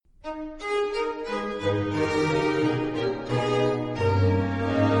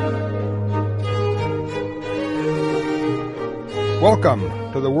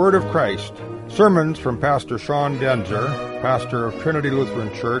Welcome to the Word of Christ. Sermons from Pastor Sean Denzer, pastor of Trinity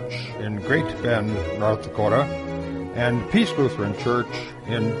Lutheran Church in Great Bend, North Dakota, and Peace Lutheran Church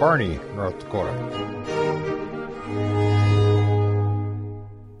in Barney, North Dakota.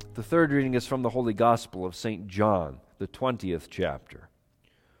 The third reading is from the Holy Gospel of St. John, the 20th chapter.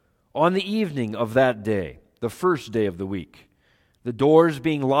 On the evening of that day, the first day of the week, the doors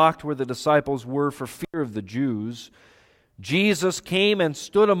being locked where the disciples were for fear of the Jews, Jesus came and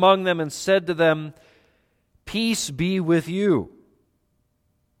stood among them and said to them, "Peace be with you."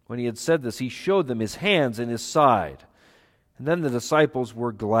 When he had said this, he showed them his hands and his side. And then the disciples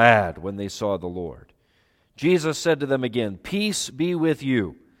were glad when they saw the Lord. Jesus said to them again, "Peace be with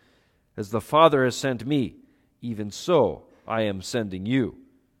you. As the Father has sent me, even so I am sending you."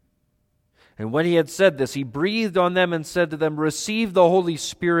 And when he had said this, he breathed on them and said to them, "Receive the Holy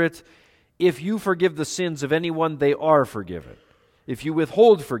Spirit. If you forgive the sins of anyone, they are forgiven. If you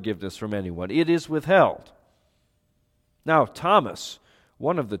withhold forgiveness from anyone, it is withheld." Now Thomas,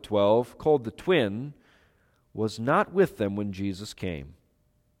 one of the 12, called the twin, was not with them when Jesus came.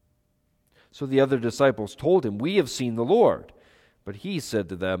 So the other disciples told him, "We have seen the Lord." But he said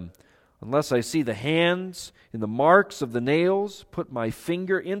to them, "Unless I see the hands in the marks of the nails, put my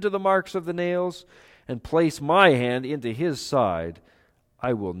finger into the marks of the nails, and place my hand into his side,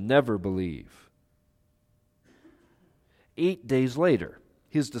 I will never believe." 8 days later,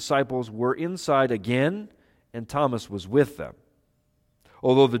 his disciples were inside again, and Thomas was with them.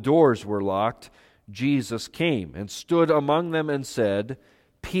 Although the doors were locked, Jesus came and stood among them and said,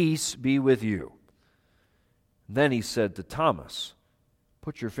 "Peace be with you." Then he said to Thomas,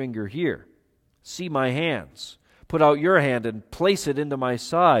 "Put your finger here. See my hands. Put out your hand and place it into my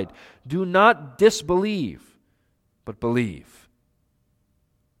side. Do not disbelieve, but believe."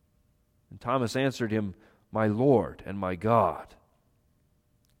 And Thomas answered him, "My Lord and my God."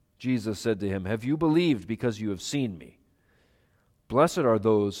 Jesus said to him, "Have you believed because you have seen me? Blessed are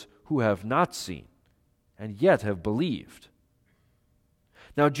those who have not seen and yet have believed."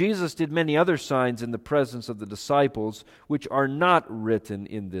 Now Jesus did many other signs in the presence of the disciples, which are not written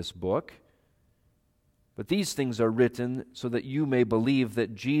in this book. But these things are written so that you may believe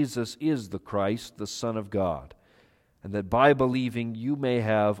that Jesus is the Christ, the Son of God, and that by believing you may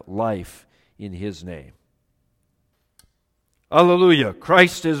have life in his name. Alleluia!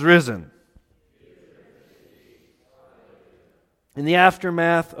 Christ is risen. In the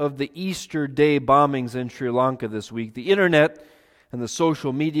aftermath of the Easter Day bombings in Sri Lanka this week, the internet and the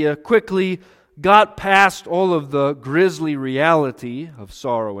social media quickly got past all of the grisly reality of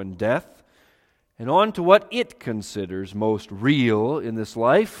sorrow and death and on to what it considers most real in this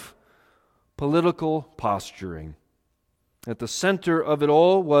life: political posturing. At the center of it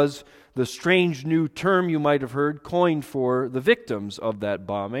all was the strange new term you might have heard coined for the victims of that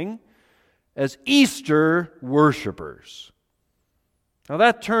bombing as Easter worshipers. Now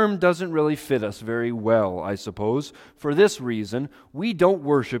that term doesn't really fit us very well, I suppose. For this reason, we don't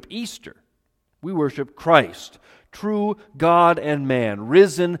worship Easter. We worship Christ, true God and man,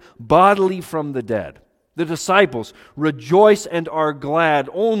 risen bodily from the dead. The disciples rejoice and are glad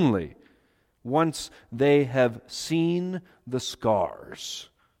only once they have seen the scars.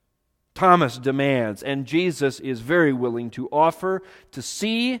 Thomas demands, and Jesus is very willing to offer to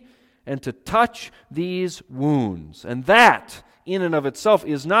see and to touch these wounds. And that, in and of itself,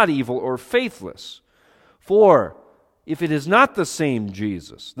 is not evil or faithless. For if it is not the same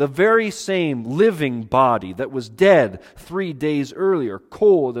Jesus, the very same living body that was dead 3 days earlier,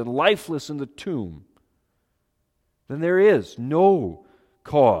 cold and lifeless in the tomb, then there is no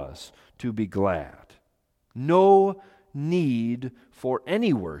cause to be glad. No need for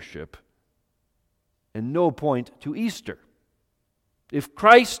any worship, and no point to Easter. If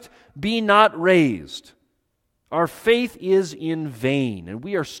Christ be not raised, our faith is in vain, and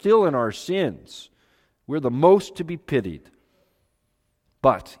we are still in our sins. We're the most to be pitied.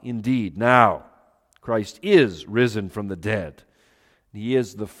 But indeed, now Christ is risen from the dead. He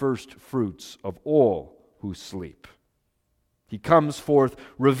is the first fruits of all who sleep. He comes forth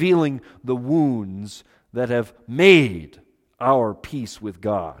revealing the wounds that have made our peace with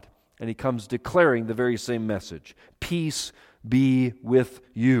God. And he comes declaring the very same message: "Peace be with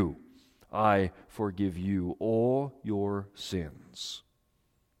you. I forgive you all your sins."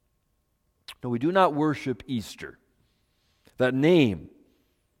 No, we do not worship Easter. That name,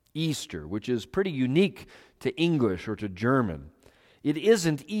 Easter, which is pretty unique to English or to German, it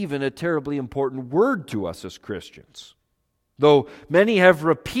isn't even a terribly important word to us as Christians. Though many have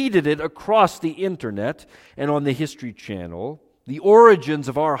repeated it across the internet and on the History Channel, the origins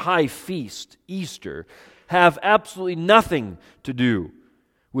of our high feast, Easter, have absolutely nothing to do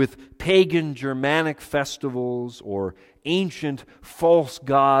with pagan Germanic festivals or ancient false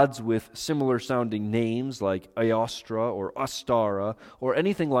gods with similar sounding names like Eostra or Ostara or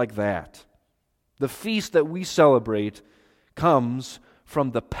anything like that. The feast that we celebrate comes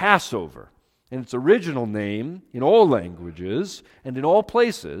from the Passover, and its original name in all languages and in all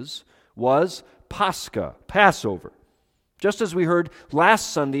places was Pascha, Passover. Just as we heard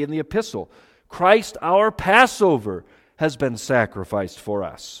last Sunday in the epistle, Christ, our Passover, has been sacrificed for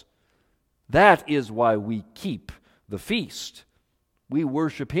us. That is why we keep the feast. We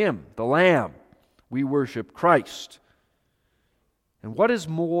worship Him, the Lamb. We worship Christ. And what is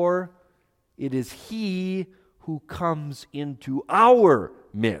more, it is He who comes into our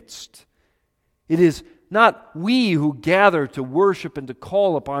midst. It is not we who gather to worship and to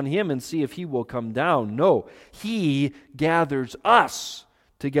call upon Him and see if He will come down. No, He gathers us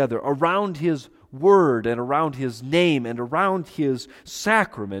together around His Word and around His name and around His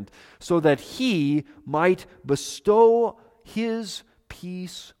sacrament so that He might bestow His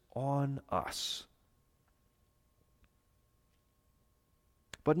peace on us.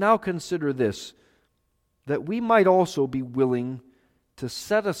 But now consider this, that we might also be willing to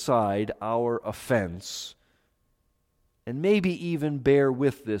set aside our offense and maybe even bear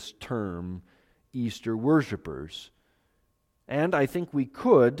with this term, Easter worshipers. And I think we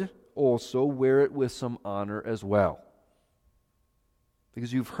could also wear it with some honor as well.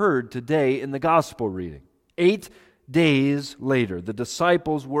 Because you've heard today in the gospel reading, 8 days later, the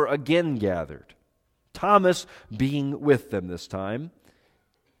disciples were again gathered, Thomas being with them this time,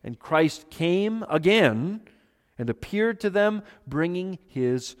 and Christ came again and appeared to them, bringing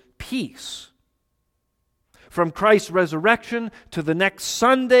His peace. From Christ's resurrection to the next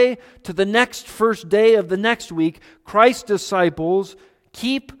Sunday to the next first day of the next week, Christ's disciples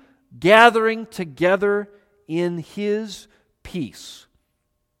keep gathering together in His peace.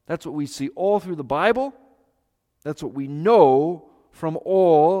 That's what we see all through the Bible. That's what we know from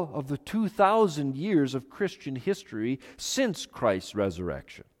all of the 2,000 years of Christian history since Christ's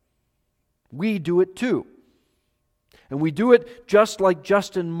resurrection. We do it too. And we do it just like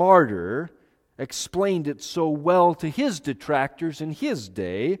Justin Martyr explained it so well to his detractors in his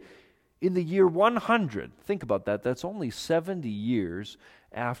day in the year 100. Think about that. That's only 70 years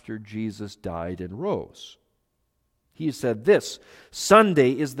after Jesus died and rose. He said this,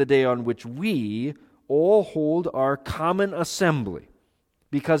 "Sunday is the day on which we all hold our common assembly,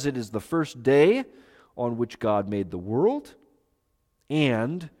 because it is the first day on which God made the world,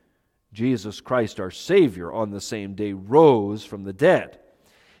 and Jesus Christ, our Savior, on the same day rose from the dead.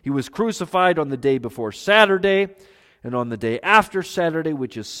 He was crucified on the day before Saturday, and on the day after Saturday,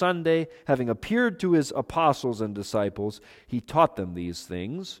 which is Sunday, having appeared to His apostles and disciples, He taught them these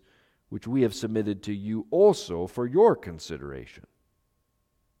things, which we have submitted to you also for your consideration."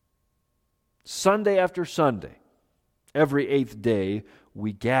 Sunday after Sunday, every 8th day,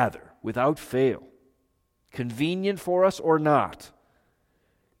 we gather without fail, convenient for us or not,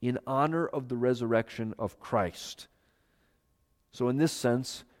 in honor of the resurrection of Christ. So in this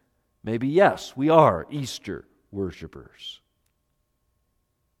sense, maybe yes, we are Easter worshipers.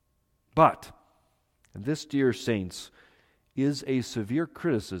 But, and this, dear saints, is a severe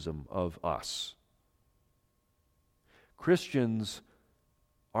criticism of us. Christians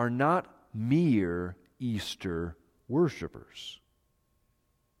are not mere Easter worshipers.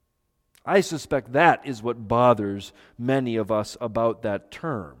 I suspect that is what bothers many of us about that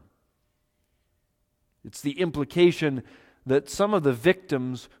term. It's the implication that some of the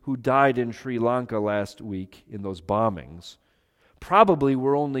victims who died in Sri Lanka last week in those bombings probably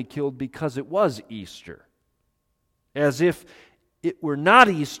were only killed because it was Easter. As if it were not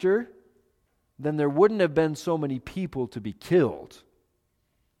Easter, then there wouldn't have been so many people to be killed.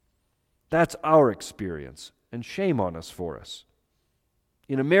 That's our experience, and shame on us for us.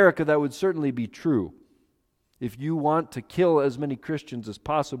 In America, that would certainly be true. If you want to kill as many Christians as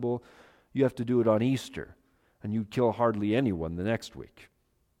possible, you have to do it on Easter, and you'd kill hardly anyone the next week.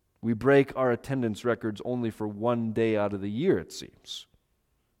 We break our attendance records only for one day out of the year, it seems.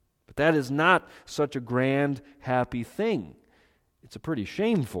 But that is not such a grand, happy thing. It's a pretty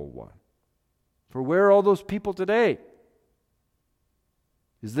shameful one. For where are all those people today?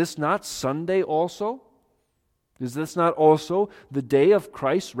 Is this not Sunday also? Is this not also the day of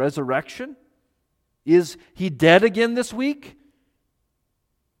Christ's resurrection? Is He dead again this week?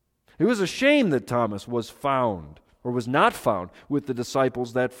 It was a shame that Thomas was found, or was not found, with the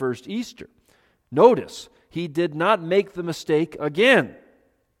disciples that first Easter. Notice, he did not make the mistake again.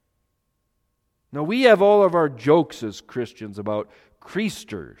 Now, we have all of our jokes as Christians about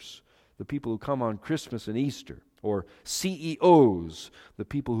Christers, the people who come on Christmas and Easter, or CEOs, the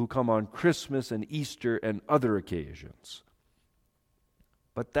people who come on Christmas and Easter and other occasions.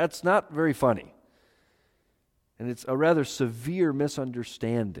 But that's not very funny. And it's a rather severe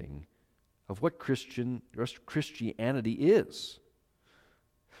misunderstanding of what Christianity is.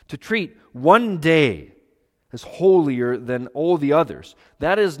 To treat one day as holier than all the others,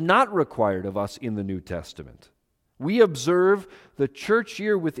 that is not required of us in the New Testament. We observe the church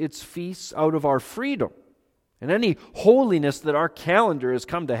year with its feasts out of our freedom. And any holiness that our calendar has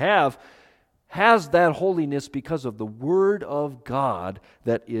come to have has that holiness because of the Word of God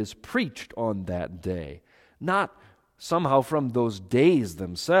that is preached on that day, not somehow from those days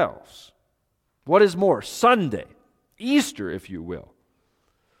themselves. What is more, Sunday, Easter, if you will,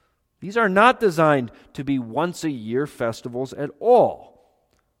 these are not designed to be once-a-year festivals at all.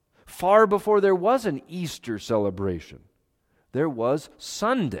 Far before there was an Easter celebration, there was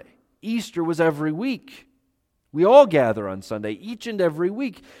Sunday. Easter was every week. We all gather on Sunday, each and every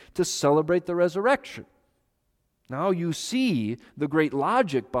week, to celebrate the resurrection. Now you see the great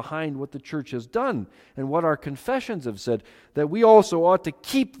logic behind what the church has done and what our confessions have said, that we also ought to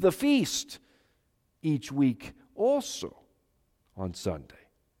keep the feast each week also on Sunday.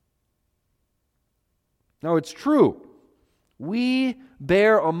 Now it's true, we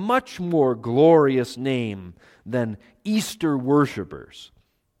bear a much more glorious name than Easter worshipers,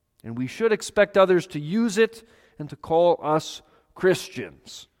 and we should expect others to use it and to call us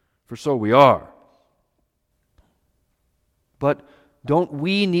Christians, for so we are. But don't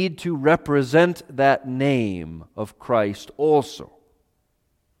we need to represent that name of Christ also?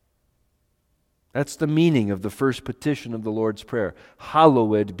 That's the meaning of the first petition of the Lord's Prayer.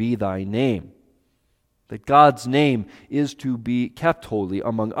 Hallowed be thy name. That God's name is to be kept holy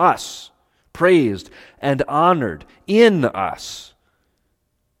among us, praised and honored in us,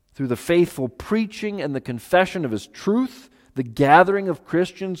 through the faithful preaching and the confession of His truth, the gathering of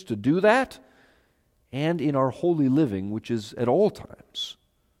Christians to do that, and in our holy living, which is at all times.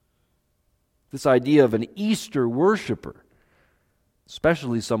 This idea of an Easter worshiper,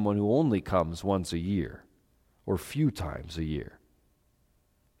 especially someone who only comes once a year or few times a year,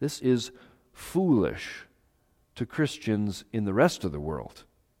 this is foolish to Christians in the rest of the world.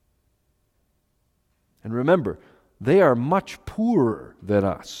 And remember, they are much poorer than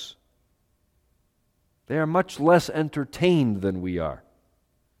us. They are much less entertained than we are.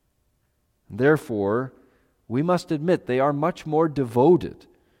 Therefore, we must admit they are much more devoted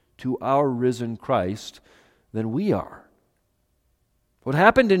to our risen Christ than we are. What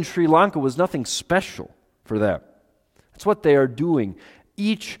happened in Sri Lanka was nothing special for them. It's what they are doing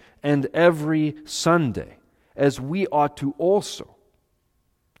each and every Sunday, as we ought to also.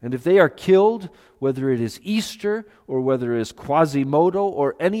 And if they are killed, whether it is Easter or whether it is Quasimodo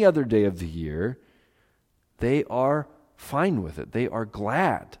or any other day of the year, they are fine with it. They are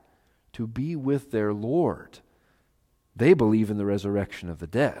glad to be with their Lord. They believe in the resurrection of the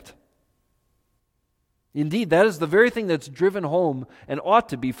dead. Indeed, that is the very thing that's driven home and ought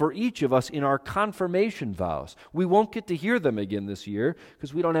to be for each of us in our confirmation vows. We won't get to hear them again this year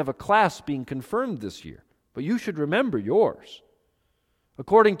because we don't have a class being confirmed this year. But you should remember yours.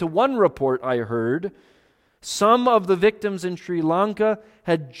 According to one report I heard, some of the victims in Sri Lanka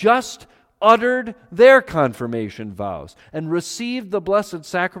had just uttered their confirmation vows and received the Blessed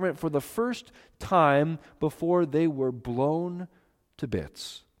Sacrament for the first time before they were blown to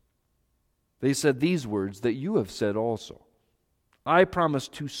bits. They said these words that you have said also. I promise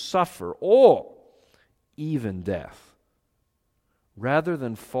to suffer all, even death, rather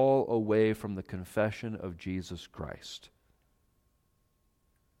than fall away from the confession of Jesus Christ.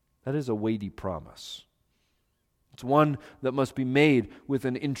 That is a weighty promise. It's one that must be made with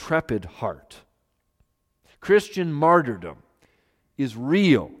an intrepid heart. Christian martyrdom is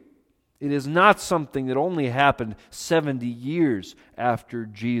real. It is not something that only happened 70 years after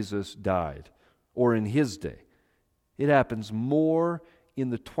Jesus died or in His day. It happens more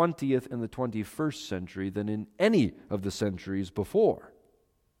in the 20th and the 21st century than in any of the centuries before.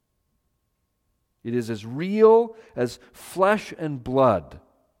 It is as real as flesh and blood.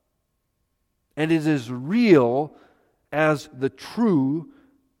 And it is real as the true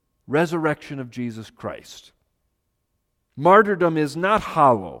resurrection of Jesus Christ. Martyrdom is not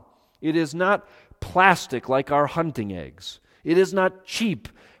hollow. It is not plastic like our hunting eggs. It is not cheap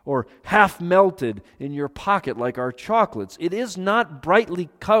or half melted in your pocket like our chocolates. It is not brightly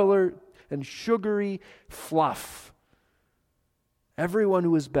colored and sugary fluff. Everyone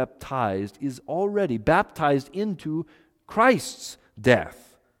who is baptized is already baptized into Christ's death.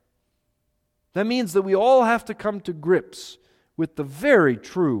 That means that we all have to come to grips with the very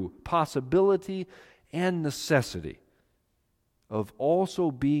true possibility and necessity of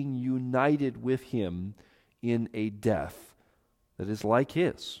also being united with Him in a death that is like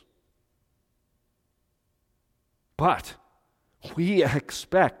His. But we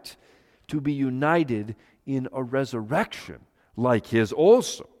expect to be united in a resurrection like His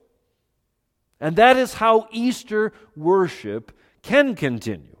also. And that is how Easter worship can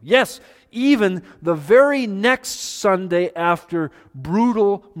continue. Yes, even the very next Sunday after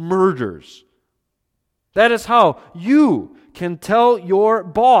brutal murders. That is how you can tell your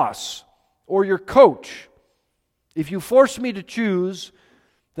boss or your coach, if you force me to choose,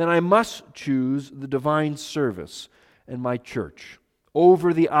 then I must choose the divine service and my church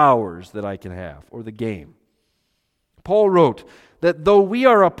over the hours that I can have or the game. Paul wrote that though we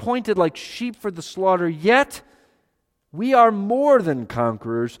are appointed like sheep for the slaughter, yet we are more than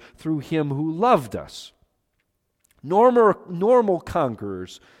conquerors through Him who loved us. Normal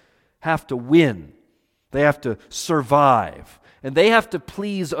conquerors have to win. They have to survive. And they have to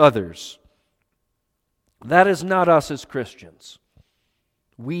please others. That is not us as Christians.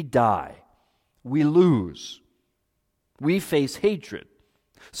 We die. We lose. We face hatred.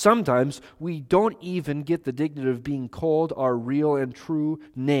 Sometimes we don't even get the dignity of being called our real and true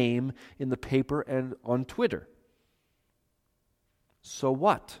name in the paper and on Twitter. So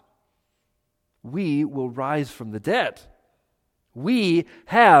what? We will rise from the dead. We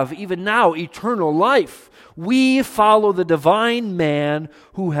have, even now, eternal life. We follow the divine man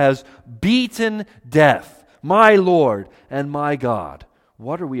who has beaten death, my Lord and my God.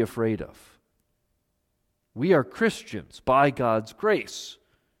 What are we afraid of? We are Christians by God's grace.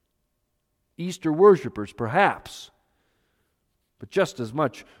 Easter worshipers, perhaps, but just as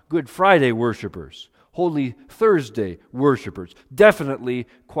much Good Friday worshipers, Holy Thursday worshipers, definitely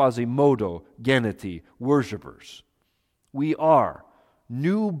Quasimodo Geneti worshipers. We are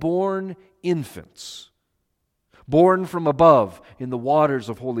newborn infants, born from above in the waters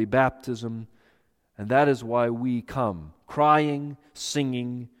of holy baptism, and that is why we come crying,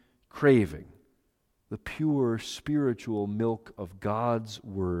 singing, craving the pure spiritual milk of God's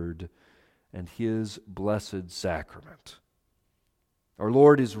Word and His blessed sacrament. Our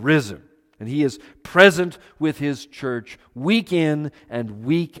Lord is risen, and He is present with His church week in and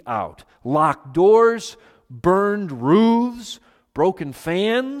week out. Locked doors, burned roofs, broken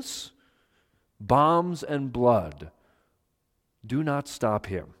fans, bombs and blood do not stop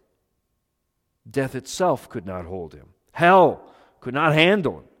Him. Death itself could not hold Him. Hell could not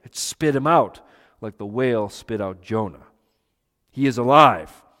handle Him. It spit Him out like the whale spit out Jonah. He is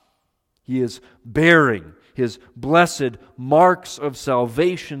alive. He is bearing His blessed marks of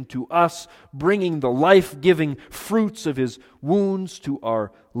salvation to us, bringing the life-giving fruits of His wounds to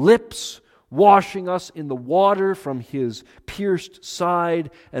our lips, washing us in the water from His pierced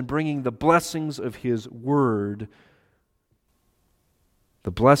side, and bringing the blessings of His word,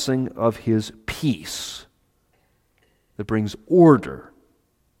 the blessing of His peace that brings order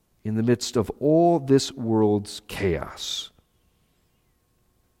in the midst of all this world's chaos.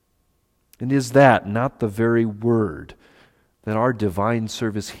 And is that not the very word that our divine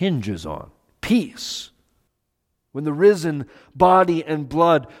service hinges on? Peace. When the risen body and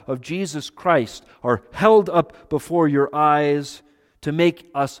blood of Jesus Christ are held up before your eyes to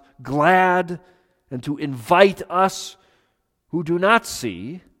make us glad and to invite us who do not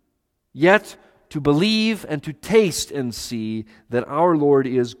see, yet to believe and to taste and see that our Lord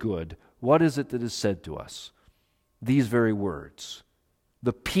is good, what is it that is said to us? These very words: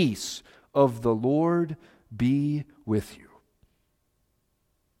 the peace of the Lord be with you.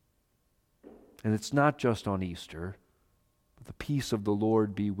 And it's not just on Easter, but the peace of the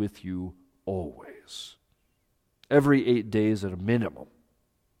Lord be with you always. Every 8 days at a minimum.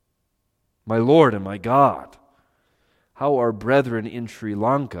 My Lord and my God, how our brethren in Sri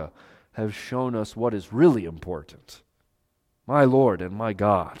Lanka have shown us what is really important. My Lord and my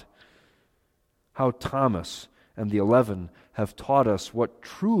God, how Thomas and the 11 have taught us what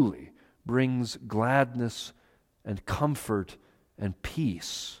truly brings gladness and comfort and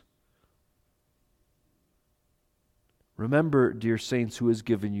peace. Remember, dear saints, who has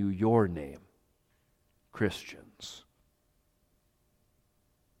given you your name, Christians.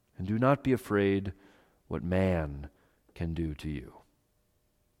 And do not be afraid what man can do to you.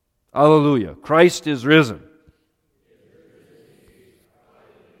 Alleluia. Christ is risen.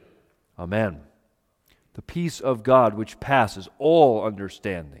 Amen. The peace of God, which passes all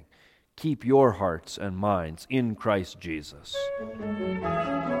understanding, keep your hearts and minds in Christ Jesus.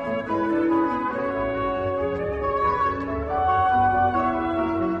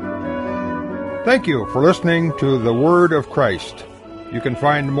 Thank you for listening to the Word of Christ. You can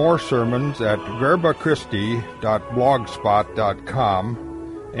find more sermons at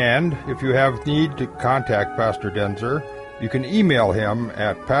verbachristi.blogspot.com, and if you have need to contact Pastor Denzer, you can email him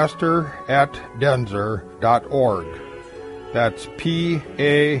at pastor@denzer.org. That's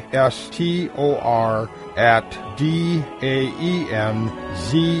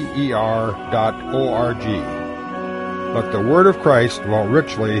pastor@denzer.org. Let the Word of Christ dwell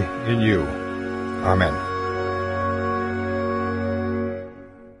richly in you. Amen.